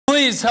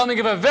Please help me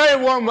give a very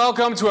warm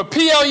welcome to a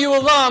PLU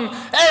alum,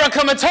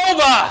 Arika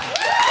Matoba.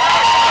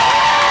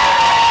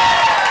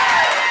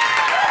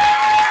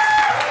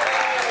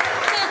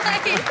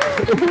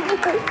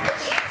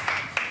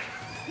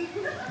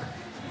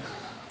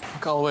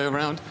 Walk all the way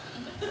around.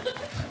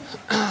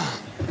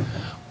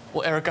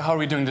 Well, Arika, how are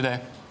we doing today?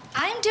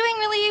 I'm doing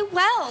really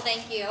well,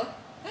 thank you.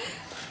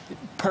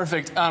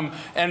 Perfect.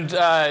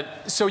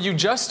 So you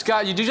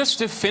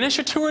just finish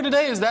a tour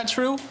today? Is that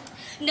true?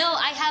 No,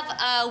 I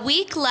have a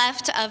week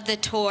left of the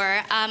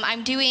tour.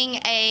 I'm doing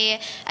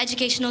a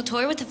educational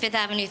tour with the Fifth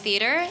Avenue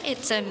Theater.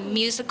 It's a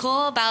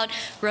musical about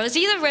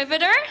Rosie the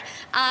Riveter,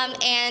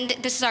 and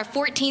this is our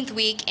 14th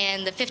week,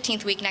 and the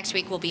 15th week next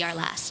week will be our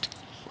last.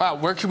 Wow,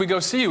 where can we go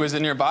see you? Is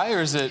it nearby,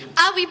 or is it?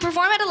 We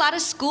perform at a lot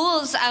of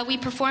schools. We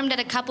performed at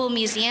a couple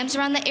museums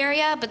around the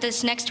area, but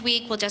this next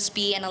week will just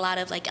be in a lot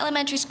of like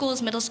elementary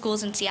schools, middle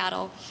schools in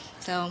Seattle.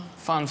 So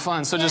fun.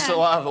 So yeah. Just a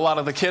lot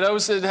of the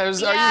kiddos.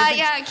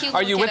 Cute.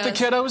 Are you with the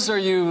kiddos? Or are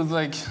you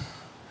like?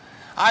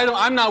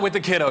 I'm not with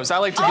the kiddos. I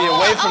like to be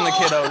away from the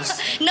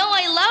kiddos. No,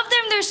 I love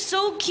them. They're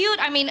so cute.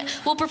 I mean,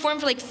 we'll perform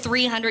for like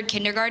 300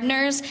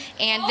 kindergartners,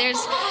 and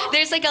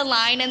there's like a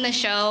line in the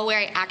show where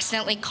I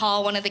accidentally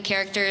call one of the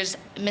characters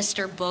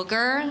Mr.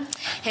 Booger.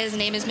 His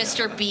name is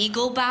Mr.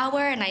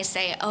 Beaglebauer, and I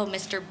say, "Oh,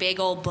 Mr. Big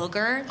Ol'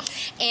 Booger."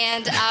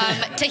 And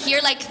to hear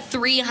like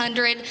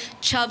 300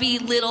 chubby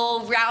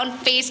little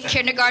round-faced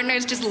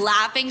kindergartners just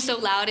laughing so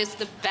loud is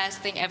the best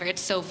thing ever.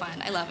 It's so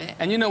fun. I love it.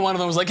 And you know, one of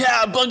them was like,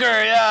 "Yeah,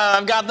 Booger. Yeah,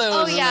 I've got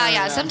those." Oh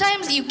yeah.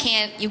 Sometimes you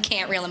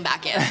can't reel them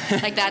back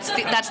in. Like that's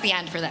the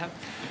end for them.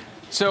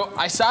 So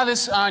I saw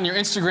this on your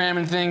Instagram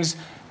and things.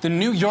 The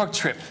New York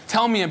trip.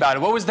 Tell me about it.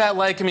 What was that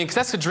like? I mean, because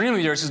that's a dream of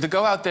yours, is to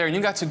go out there, and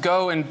you got to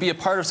go and be a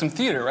part of some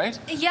theater, right?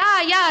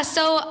 Yeah.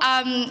 So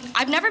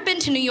I've never been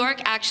to New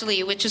York,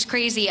 actually, which is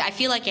crazy. I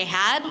feel like I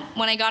had.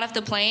 When I got off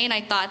the plane,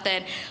 I thought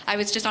that I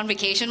was just on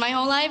vacation my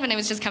whole life, and I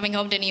was just coming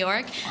home to New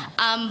York.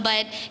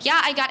 But yeah,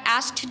 I got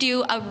asked to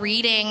do a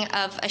reading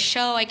of a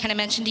show I kind of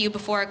mentioned to you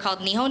before called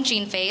Nihon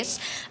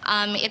Jinface.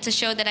 It's a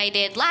show that I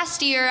did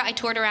last year. I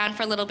toured around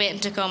for a little bit in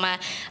Tacoma,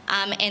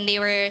 and they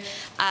were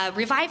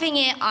reviving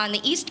it on the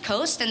East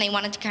Coast, and they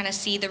wanted to kind of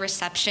see the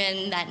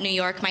reception that New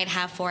York might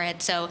have for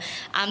it. So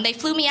they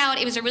flew me out.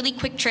 It was a really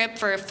quick trip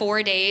for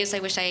 4 days. I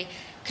wish I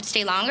could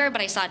stay longer,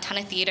 but I saw a ton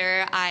of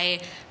theater.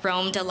 I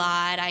roamed a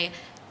lot. I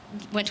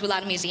went to a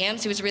lot of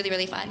museums. It was really,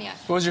 really fun, yeah.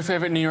 What was your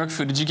favorite New York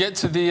food? Did you get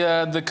to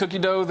the cookie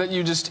dough that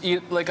you just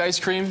eat like ice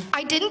cream?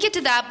 I didn't get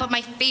to that, but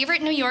my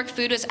favorite New York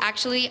food was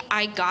actually,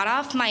 I got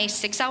off my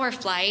 6-hour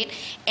flight,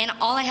 and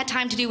all I had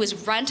time to do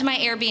was run to my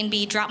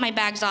Airbnb, drop my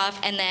bags off,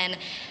 and then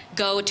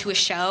go to a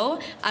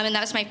show. And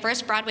that was my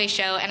first Broadway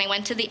show, and I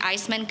went to The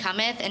Iceman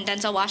Cometh, and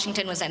Denzel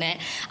Washington was in it.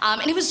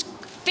 And it was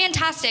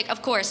fantastic,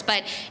 of course,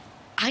 but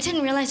I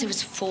didn't realize it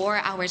was 4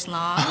 hours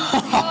long.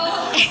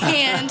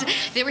 And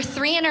there were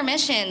 3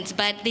 intermissions,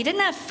 but they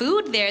didn't have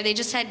food there. They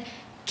just had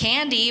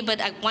candy,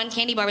 but one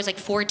candy bar was like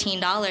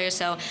 $14,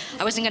 so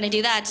I wasn't gonna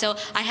do that. So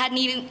I hadn't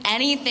eaten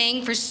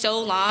anything for so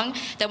long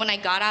that when I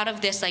got out of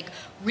this like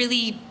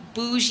really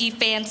bougie,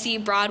 fancy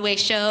Broadway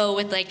show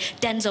with like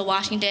Denzel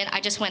Washington,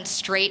 I just went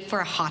straight for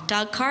a hot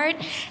dog cart,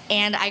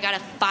 and I got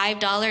a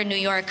 $5 New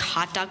York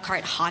hot dog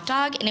cart hot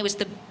dog, and it was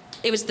the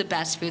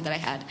best food that I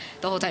had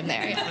the whole time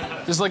there.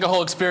 Yeah. Just like a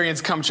whole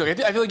experience come true. I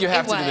feel like you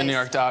have to do the New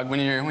York dog when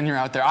you're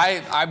out there.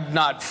 I'm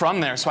not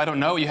from there, so I don't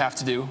know what you have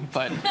to do,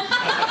 but.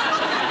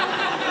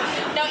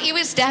 No, it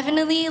was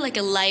definitely like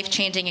a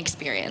life-changing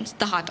experience.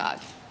 The hot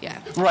dog,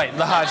 yeah. Right,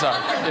 the hot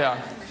dog, yeah.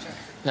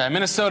 Yeah, in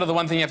Minnesota, the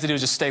one thing you have to do is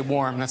just stay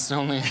warm. That's the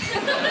only.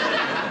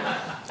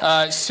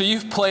 So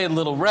you've played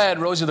Little Red,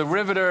 Rosie the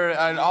Riveter,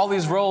 and all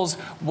these roles.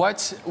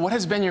 What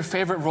has been your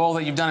favorite role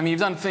that you've done? I mean,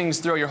 you've done things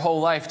throughout your whole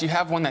life. Do you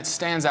have one that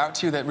stands out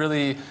to you that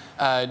really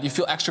you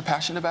feel extra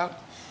passionate about?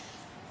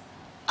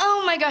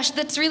 Oh my gosh,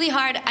 that's really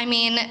hard. I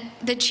mean,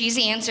 the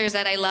cheesy answer is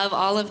that I love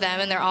all of them,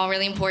 and they're all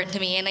really important to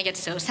me, and I get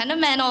so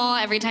sentimental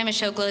every time a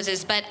show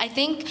closes. But I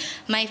think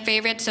my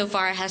favorite so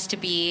far has to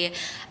be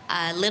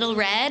Little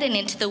Red and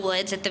Into the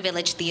Woods at the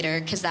Village Theater,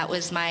 because that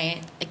was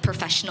my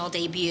professional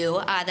debut.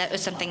 That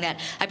was something that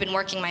I've been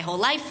working my whole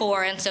life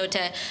for, and so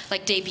to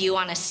debut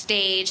on a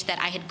stage that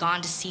I had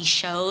gone to see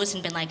shows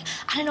and been like,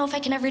 I don't know if I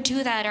can ever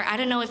do that, or I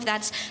don't know if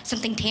that's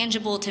something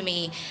tangible to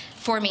me,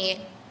 for me,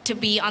 to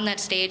be on that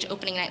stage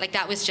opening night,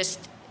 that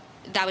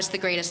was the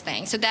greatest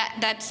thing. So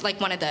that's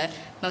one of the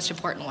most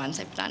important ones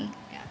I've done.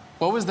 Yeah.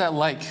 What was that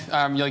like?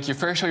 Like your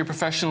first show, your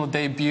professional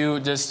debut,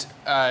 just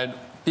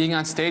being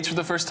on stage for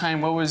the first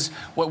time. What was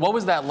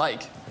that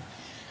like?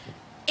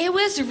 It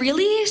was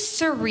really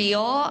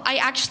surreal. I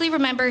actually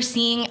remember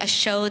seeing a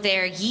show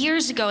there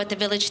years ago at the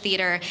Village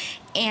Theater,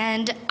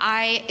 and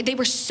they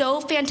were so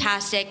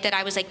fantastic that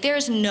I was like,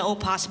 there's no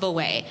possible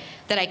way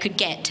that I could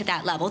get to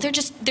that level. They're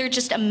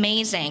just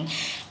amazing.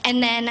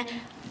 And then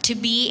to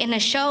be in a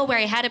show where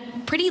I had a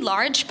pretty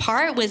large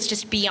part was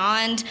just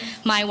beyond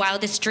my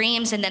wildest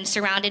dreams, and then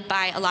surrounded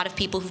by a lot of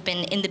people who've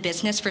been in the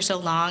business for so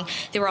long.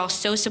 They were all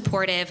so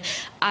supportive.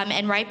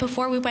 And right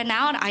before we went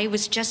out, I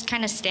was just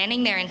kind of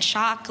standing there in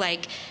shock,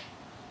 like,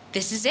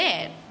 this is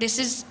it. This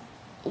is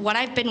what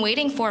I've been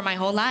waiting for my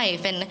whole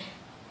life, and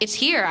it's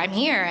here. I'm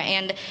here,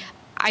 and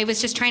I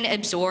was just trying to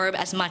absorb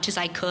as much as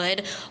I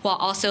could while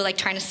also like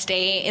trying to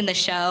stay in the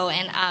show.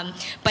 And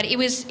but it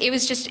was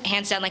just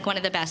hands down like one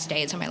of the best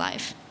days of my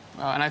life.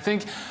 And I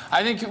think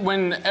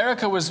when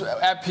Arika was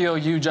at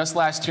PLU just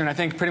last year, and I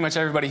think pretty much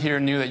everybody here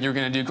knew that you were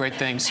going to do great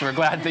things. So we're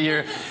glad that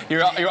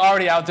you're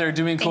already out there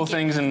doing cool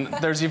things, and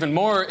there's even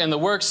more in the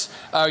works.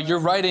 You're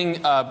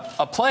writing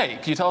a play.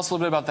 Can you tell us a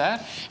little bit about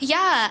that?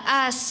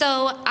 Yeah.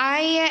 So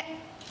I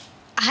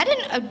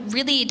hadn't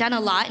really done a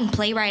lot in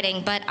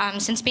playwriting, but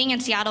since being in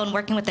Seattle and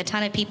working with a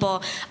ton of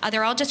people,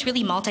 they're all just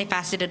really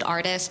multifaceted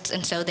artists,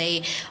 and so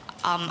they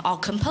all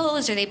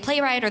compose, or they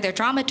playwright, or they're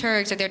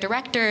dramaturgs, or they're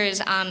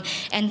directors,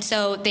 and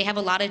so they have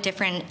a lot of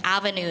different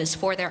avenues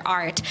for their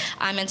art,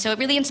 and so it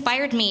really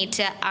inspired me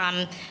to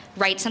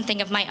write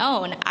something of my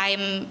own.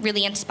 I'm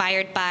really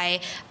inspired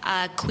by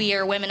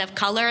queer women of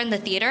color in the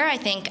theater. I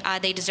think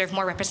they deserve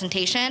more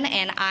representation,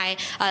 and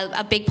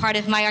a big part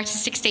of my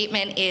artistic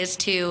statement is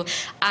to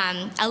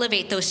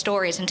elevate those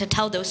stories and to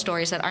tell those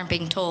stories that aren't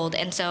being told.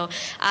 And so,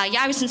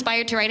 yeah, I was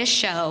inspired to write a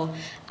show,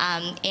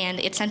 and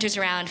it centers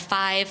around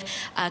 5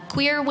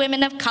 queer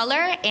women of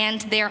color,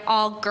 and they're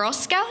all Girl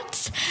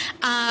Scouts.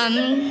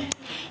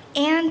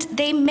 And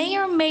they may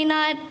or may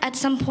not, at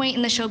some point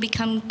in the show,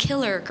 become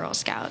killer Girl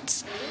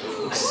Scouts.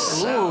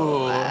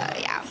 So,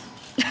 yeah.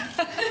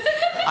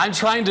 I'm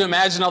trying to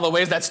imagine all the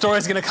ways that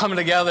story's going to come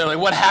together. Like,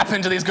 what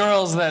happened to these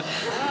girls that...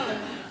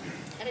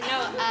 I don't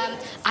know.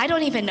 I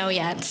don't even know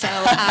yet, so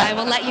I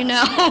will let you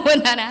know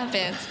when that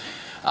happens.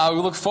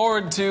 We look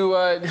forward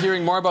to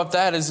hearing more about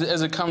that as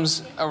it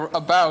comes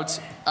about.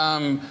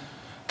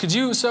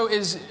 So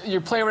is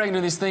your playwriting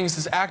doing these things,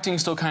 is acting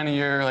still kind of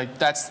your, like,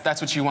 that's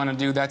what you want to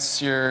do,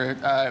 that's your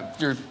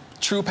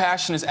true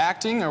passion is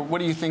acting, or what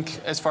do you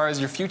think as far as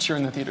your future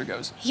in the theater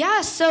goes?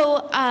 Yeah,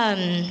 so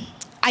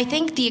I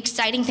think the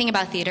exciting thing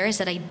about theater is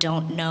that I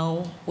don't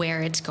know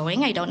where it's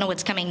going. I don't know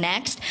what's coming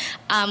next.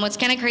 What's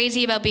kind of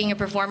crazy about being a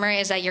performer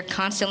is that you're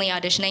constantly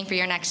auditioning for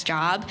your next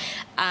job,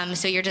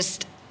 so you're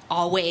just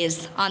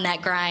always on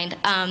that grind.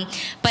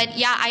 But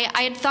yeah,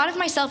 I had thought of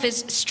myself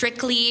as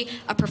strictly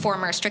a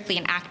performer, strictly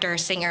an actor,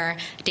 singer,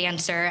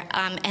 dancer,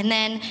 and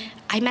then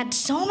I met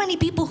so many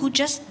people who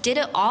just did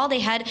it all. They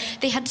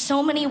had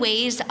so many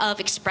ways of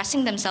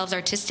expressing themselves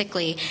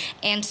artistically,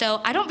 and so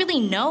I don't really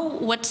know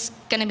what's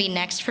going to be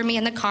next for me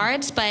in the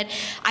cards, but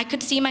I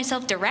could see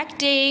myself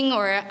directing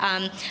or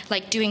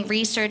like doing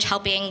research,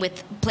 helping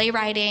with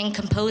playwriting,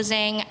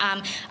 composing.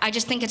 I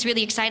just think it's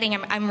really exciting.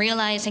 I'm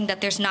realizing that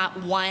there's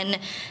not one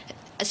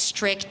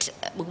strict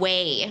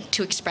way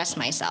to express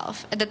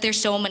myself, that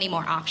there's so many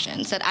more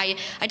options that I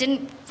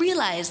didn't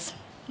realize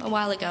a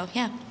while ago.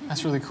 Yeah.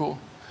 That's really cool.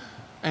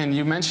 And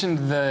you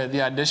mentioned the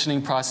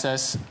auditioning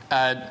process.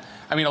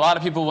 I mean, a lot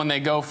of people, when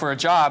they go for a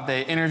job,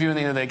 they interview and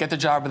either they get the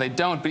job or they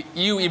don't. But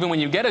you, even when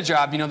you get a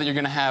job, you know that you're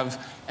going to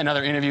have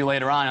another interview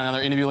later on,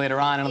 another interview later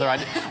on, another.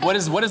 What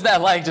is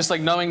that like? Just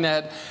like knowing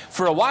that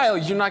for a while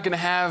you're not going to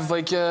have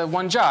like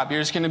one job.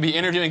 You're just going to be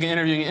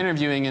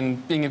interviewing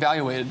and being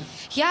evaluated.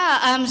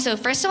 Yeah. So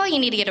first of all, you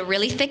need to get a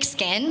really thick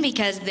skin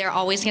because they're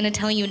always going to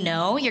tell you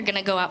no. You're going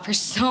to go out for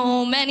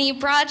so many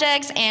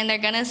projects and they're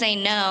going to say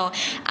no.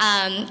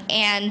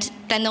 And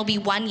then there'll be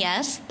one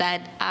yes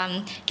that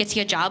gets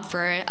you a job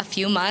for a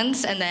few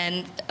months and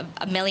then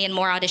a million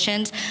more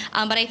auditions.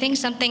 But I think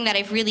something that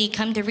I've really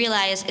come to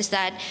realize is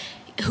that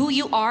who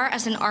you are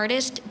as an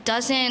artist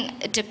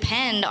doesn't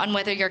depend on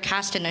whether you're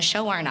cast in a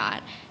show or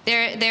not.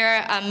 There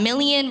are a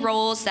million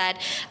roles that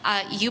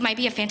you might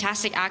be a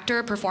fantastic actor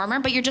or performer,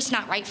 but you're just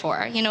not right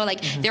for. You know,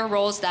 like there are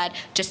roles that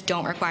just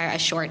don't require a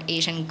short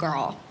Asian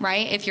girl,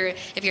 right? If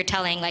you're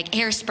telling like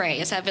Hairspray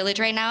is at Village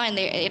right now, and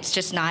it's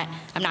just not.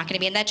 I'm not going to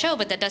be in that show,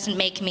 but that doesn't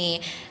make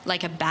me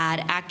like a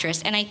bad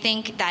actress. And I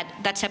think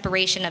that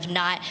separation of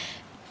not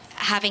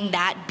having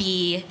that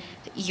be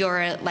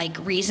your like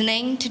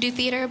reasoning to do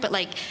theater, but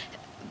like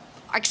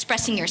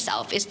expressing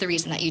yourself is the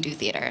reason that you do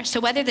theater. So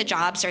whether the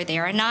jobs are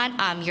there or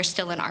not, you're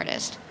still an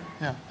artist.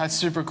 Yeah, that's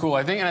super cool.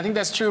 I think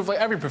that's true of like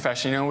every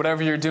profession. You know,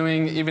 whatever you're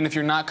doing, even if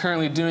you're not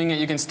currently doing it,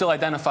 you can still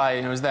identify,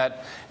 you know, as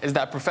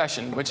that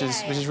profession, which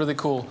is really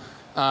cool.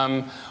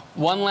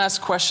 One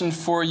last question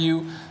for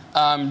you.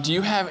 Do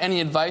you have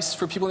any advice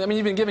for people? I mean,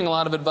 you've been giving a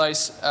lot of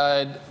advice.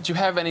 Do you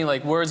have any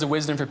like words of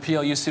wisdom for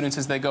PLU students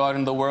as they go out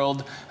into the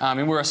world? I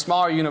mean, we're a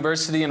smaller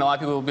university, and a lot of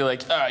people will be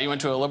like, "Oh, you went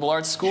to a liberal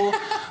arts school."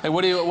 Like,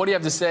 what do you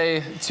have to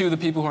say to the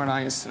people who are in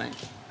audience tonight?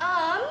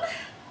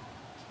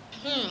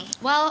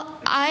 Well,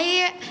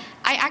 I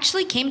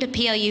actually came to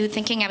PLU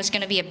thinking I was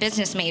going to be a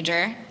business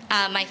major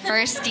my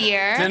first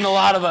year. Didn't a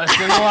lot of us.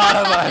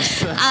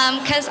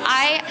 Because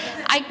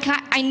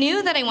I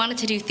knew that I wanted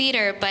to do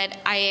theater, but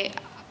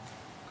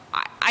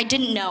I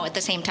didn't know at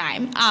the same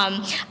time.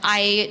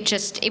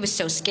 It was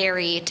so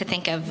scary to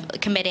think of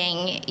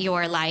committing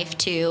your life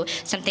to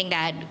something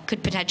that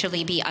could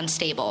potentially be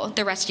unstable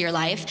the rest of your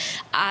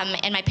life.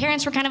 And my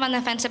parents were kind of on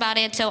the fence about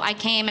it, so I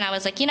came and I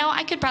was like, you know,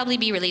 I could probably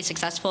be really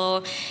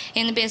successful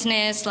in the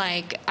business.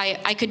 Like,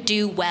 I could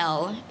do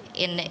well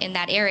in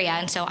that area,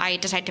 and so I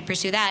decided to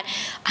pursue that.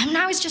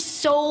 I was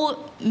just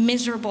so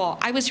miserable.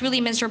 I was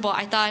really miserable.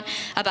 I thought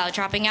about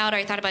dropping out, or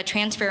I thought about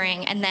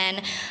transferring, and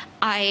then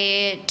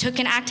I took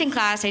an acting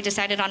class. I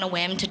decided on a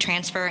whim to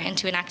transfer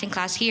into an acting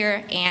class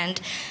here, and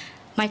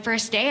my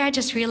first day, I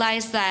just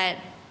realized that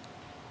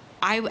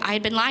I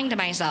had been lying to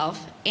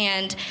myself,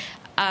 and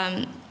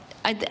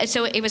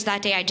so it was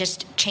that day I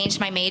just changed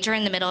my major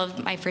in the middle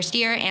of my first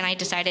year, and I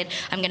decided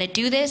I'm going to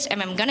do this,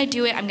 and I'm going to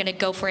do it. I'm going to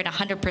go for it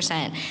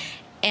 100%.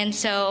 And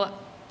so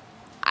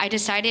I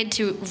decided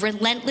to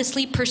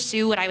relentlessly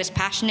pursue what I was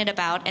passionate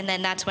about, and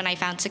then that's when I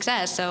found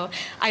success. So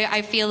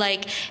I feel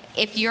like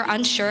if you're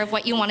unsure of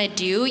what you want to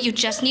do, you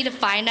just need to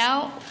find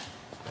out.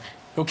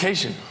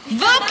 Vocation.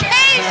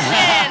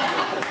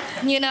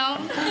 You know,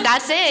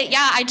 that's it.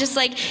 Yeah, I just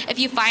like, if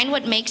you find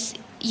what makes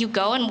you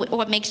go and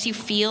what makes you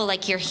feel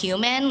like you're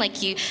human, like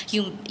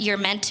you're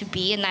meant to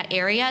be in that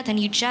area, then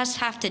you just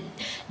have to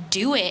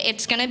do it.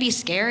 It's gonna be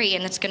scary,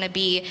 and it's gonna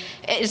be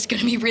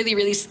really,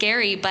 really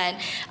scary, but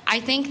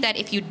I think that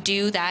if you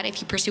do that, if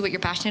you pursue what you're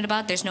passionate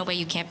about, there's no way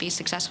you can't be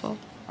successful.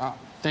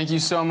 Thank you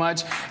so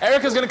much.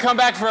 Arika's gonna come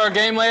back for our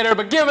game later,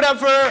 but give it up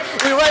for her.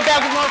 We'll be right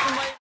back with more from